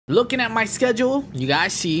Looking at my schedule, you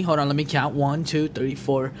guys see, hold on, let me count. 1, 2, 3,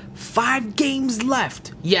 4, 5 games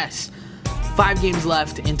left. Yes, 5 games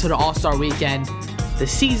left into the All-Star weekend. The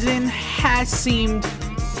season has seemed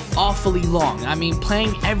awfully long. I mean,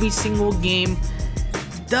 playing every single game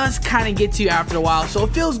does kind of get to you after a while, so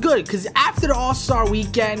it feels good because after the All-Star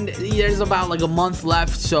weekend there's about like a month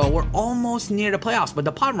left, so we're almost near the playoffs. But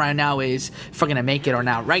the problem right now is if we're gonna make it or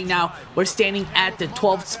not. Right now we're standing at the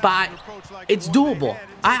 12th spot. It's doable.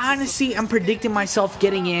 I honestly am predicting myself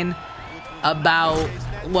getting in about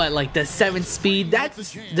what, like the 7th speed.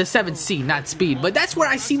 That's the 7th seed, not speed, but that's where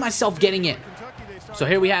I see myself getting in. So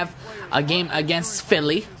here we have a game against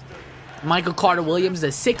Philly. Michael Carter-Williams, the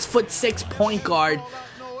 6'6" point guard,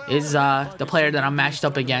 is the player that I'm matched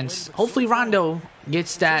up against. Hopefully Rondo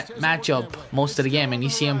gets that matchup most of the game. And you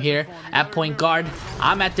see him here at point guard.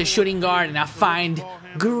 I'm at the shooting guard and I find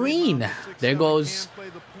Green. There goes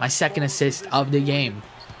my 2nd assist of the game.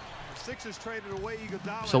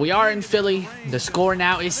 So we are in Philly. The score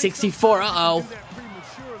now is 64.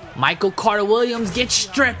 Michael Carter-Williams gets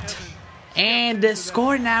stripped. And the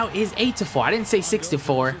score now is 8-4. I didn't say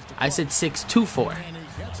 6-4. I said 6-4.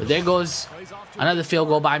 So there goes another field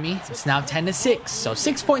goal by me. It's now 10-6. So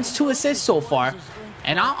 6 points, 2 assists so far.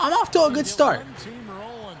 And I'm off to a good start.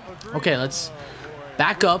 Okay, let's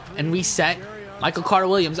back up and reset. Michael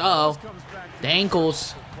Carter-Williams. The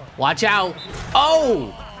ankles. Watch out.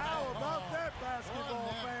 Oh!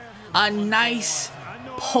 A nice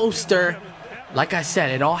poster. Like I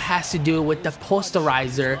said, it all has to do with the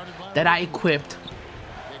posterizer that I equipped,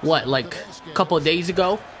 what, like a couple of days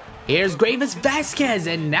ago. Here's Gravis Vasquez,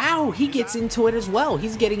 and now he gets into it as well.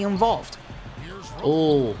 He's getting involved.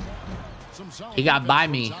 Oh, he got by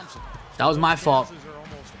me. That was my fault.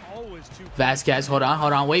 Vasquez, hold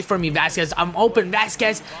on. Wait for me, Vasquez. I'm open,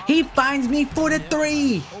 Vasquez. He finds me for the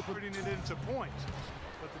 3.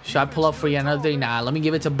 Should I pull up for you another 3? Nah, let me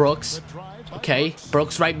give it to Brooks. Okay,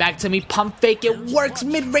 Brooks right back to me. Pump fake, it works.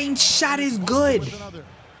 Mid-range shot is good.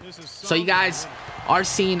 So you guys are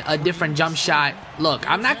seeing a different jump shot. Look,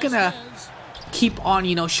 I'm not gonna keep on,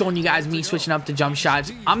 showing you guys me switching up the jump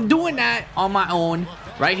shots. I'm doing that on my own.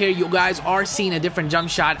 Right here, you guys are seeing a different jump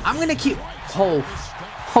shot. I'm gonna keep...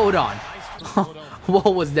 hold on.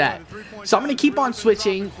 What was that? So I'm gonna keep on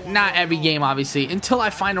switching. Not every game, obviously, until I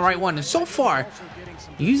find the right one. And so far,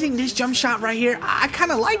 using this jump shot right here, I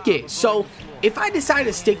kind of like it. So if I decide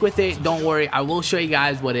to stick with it, don't worry, I will show you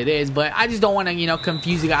guys what it is. But I just don't want to,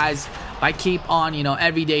 confuse you guys by keep on,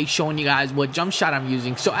 every day showing you guys what jump shot I'm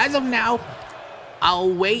using. So as of now,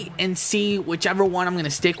 I'll wait and see whichever one I'm going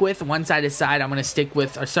to stick with. Once I decide I'm going to stick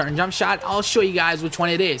with a certain jump shot, I'll show you guys which one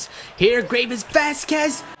it is. Here, Gravis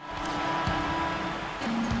Vasquez.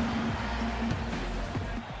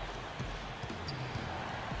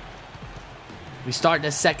 We start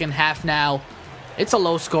the second half now. It's a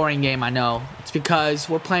low-scoring game, I know. It's because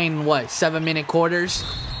we're playing, what, 7-minute quarters?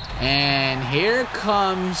 And here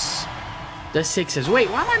comes the Sixers. Wait,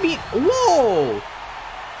 why am I being... Whoa!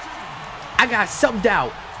 I got subbed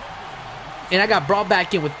out. And I got brought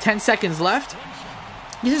back in with 10 seconds left.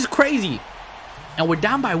 This is crazy. And we're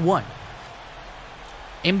down by 1.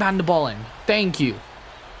 Inbound the ball in. Thank you.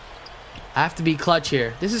 I have to be clutch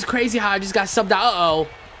here. This is crazy how I just got subbed out.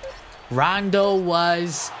 Rondo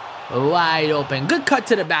was wide open. Good cut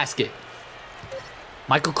to the basket.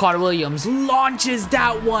 Michael Carter-Williams launches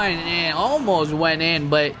that one and almost went in.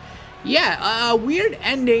 But yeah, a weird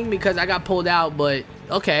ending because I got pulled out. But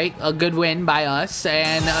okay, a good win by us.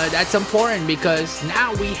 And that's important because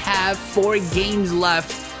now we have 4 games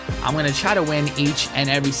left. I'm going to try to win each and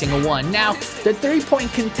every single one. Now, the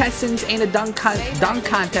 3-point contestants and the dunk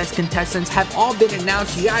contest contestants have all been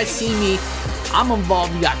announced. You guys see me. I'm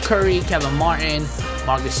involved. You got Curry, Kevin Martin,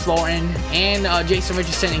 Marcus Thornton, and Jason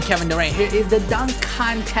Richardson and Kevin Durant. Here is the dunk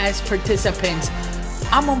contest participants.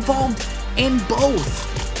 I'm involved in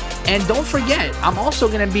both. And don't forget, I'm also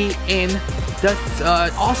going to be in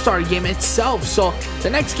the All-Star game itself. So the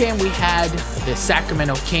next game we had the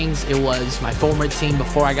Sacramento Kings. It was my former team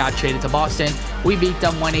before I got traded to Boston. We beat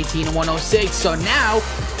them 118-106. So now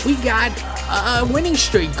we got a winning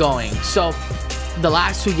streak going. So the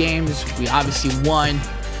last 2 games we obviously won,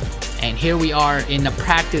 and here we are in the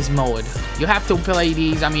practice mode. You have to play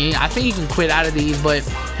these. I mean, I think you can quit out of these, but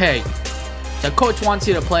hey, the coach wants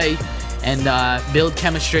you to play and build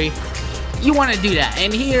chemistry. You want to do that.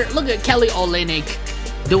 And here, look at Kelly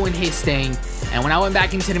Olynyk doing his thing. And when I went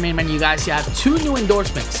back into the main menu, you guys see I have 2 new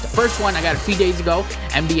endorsements. The first one I got a few days ago,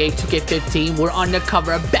 NBA 2K15. We're on the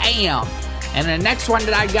cover, bam. And the next one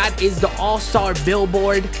that I got is the All-Star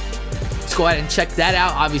Billboard. Let's go ahead and check that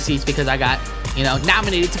out. Obviously, it's because I got you know,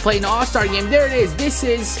 nominated to play in the All-Star game. There it is.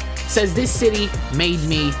 Says this city made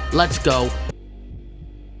me. Let's go.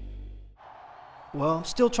 Well, I'm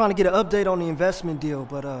still trying to get an update on the investment deal,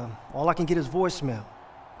 but all I can get is voicemail.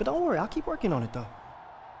 But don't worry, I'll keep working on it though.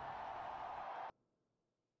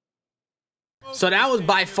 So that was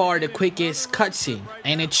by far the quickest cutscene,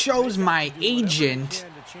 and it shows my agent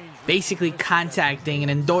basically contacting an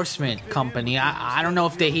endorsement company. I don't know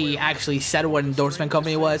if he actually said what endorsement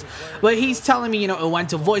company it was, but he's telling me, you know, it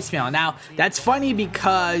went to voicemail. Now, that's funny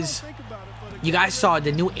because you guys saw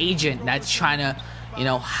the new agent that's trying to, you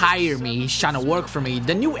know, hire me. He's trying to work for me.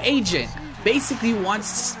 The new agent basically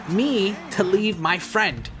wants me to leave my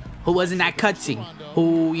friend who was in that cutscene,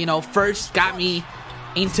 who, you know, first got me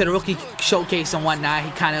into the rookie showcase and whatnot.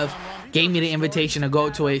 He kind of gave me the invitation to go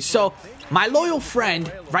to it. So my loyal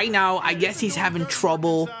friend right now, I guess he's having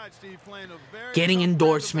trouble getting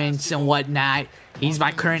endorsements and whatnot. He's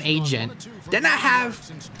my current agent. Then I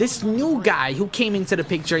have this new guy who came into the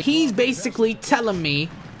picture. He's basically telling me,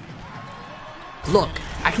 look,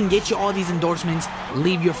 I can get you all these endorsements,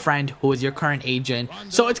 leave your friend who is your current agent.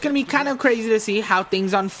 So it's gonna be kind of crazy to see how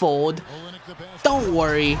things unfold. Don't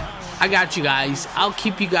worry, I got you guys. I'll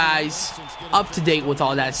keep you guys up to date with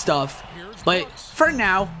all that stuff. But for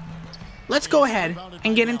now, let's go ahead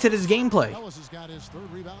and get into this gameplay.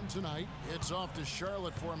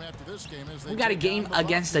 We got a game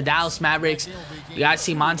against the Dallas Mavericks. You guys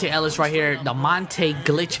see Monte Ellis right here, the Monte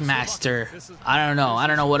Glitch Master. I don't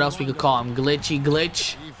know what else we could call him. Glitchy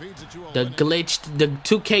Glitch, the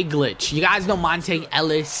 2K Glitch. You guys know Monte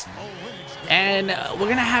Ellis. And we're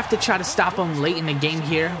going to have to try to stop him late in the game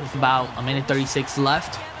here with about a minute 36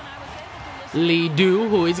 left. Lidu,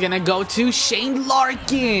 who is going to go to Shane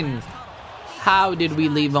Larkin. How did we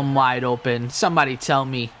leave him wide open? Somebody tell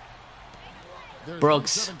me.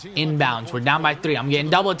 Brooks, inbounds. We're down by 3. I'm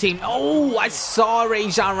getting double teamed. Oh, I saw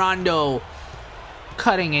Rajon Rondo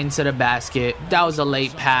cutting into the basket. That was a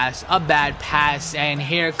late pass, a bad pass, and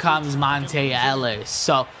here comes Monte Ellis.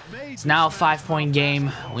 So it's now a 5-point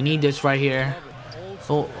game. We need this right here.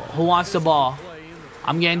 Who wants the ball?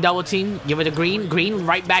 I'm getting double teamed. Give it to Green. Green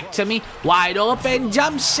right back to me. Wide open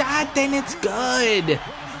jump shot, and it's good.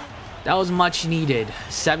 That was much needed.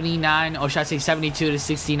 79, or should I say 72 to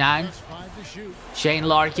 69. Shane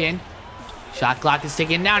Larkin. Shot clock is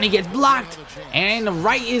ticking down. He gets blocked. And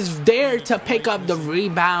Wright is there to pick up the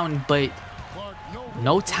rebound, but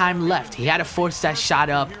no time left. He had to force that shot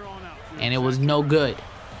up, and it was no good.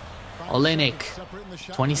 Olynyk.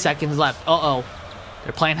 20 seconds left. Uh-oh.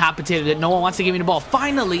 They're playing hot potato. No one wants to give me the ball.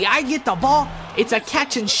 Finally, I get the ball. It's a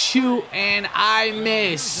catch and shoot, and I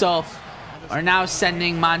miss. So we're now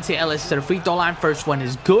sending Monte Ellis to the free throw line. First one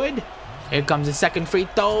is good. Here comes the second free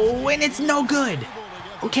throw, and it's no good.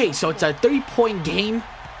 Okay, so it's a 3-point game.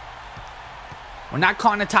 We're not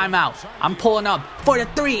calling a timeout. I'm pulling up for the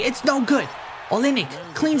 3. It's no good. Olynyk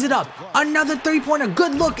cleans it up. Another 3-pointer.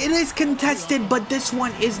 Good look. It is contested, but this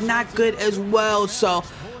one is not good as well. So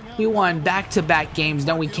we won back-to-back games.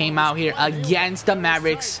 Then we came out here against the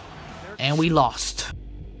Mavericks, and we lost.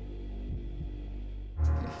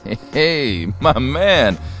 Hey, my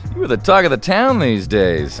man. You were the talk of the town these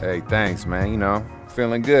days. Hey, thanks, man. You know,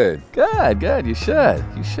 feeling good. Good. You should.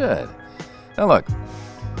 Now look,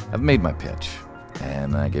 I've made my pitch,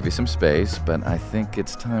 and I gave you some space, but I think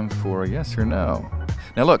it's time for a yes or no.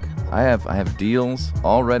 Now look, I have deals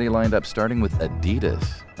already lined up, starting with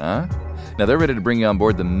Adidas. Huh? Now they're ready to bring you on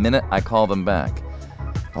board the minute I call them back.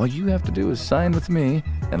 All you have to do is sign with me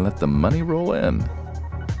and let the money roll in.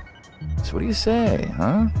 So what do you say,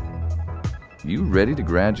 huh? You ready to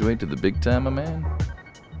graduate to the big time, my man?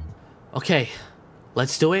 Okay,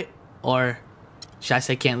 let's do it. Or should I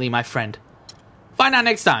say can't leave my friend? Find out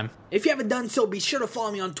next time. If you haven't done so, be sure to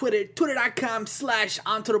follow me on Twitter,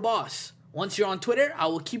 twitter.com/AntoDaBoss. Once you're on Twitter, I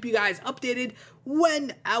will keep you guys updated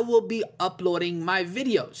when I will be uploading my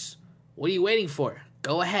videos. What are you waiting for?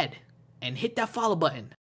 Go ahead and hit that follow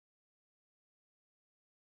button.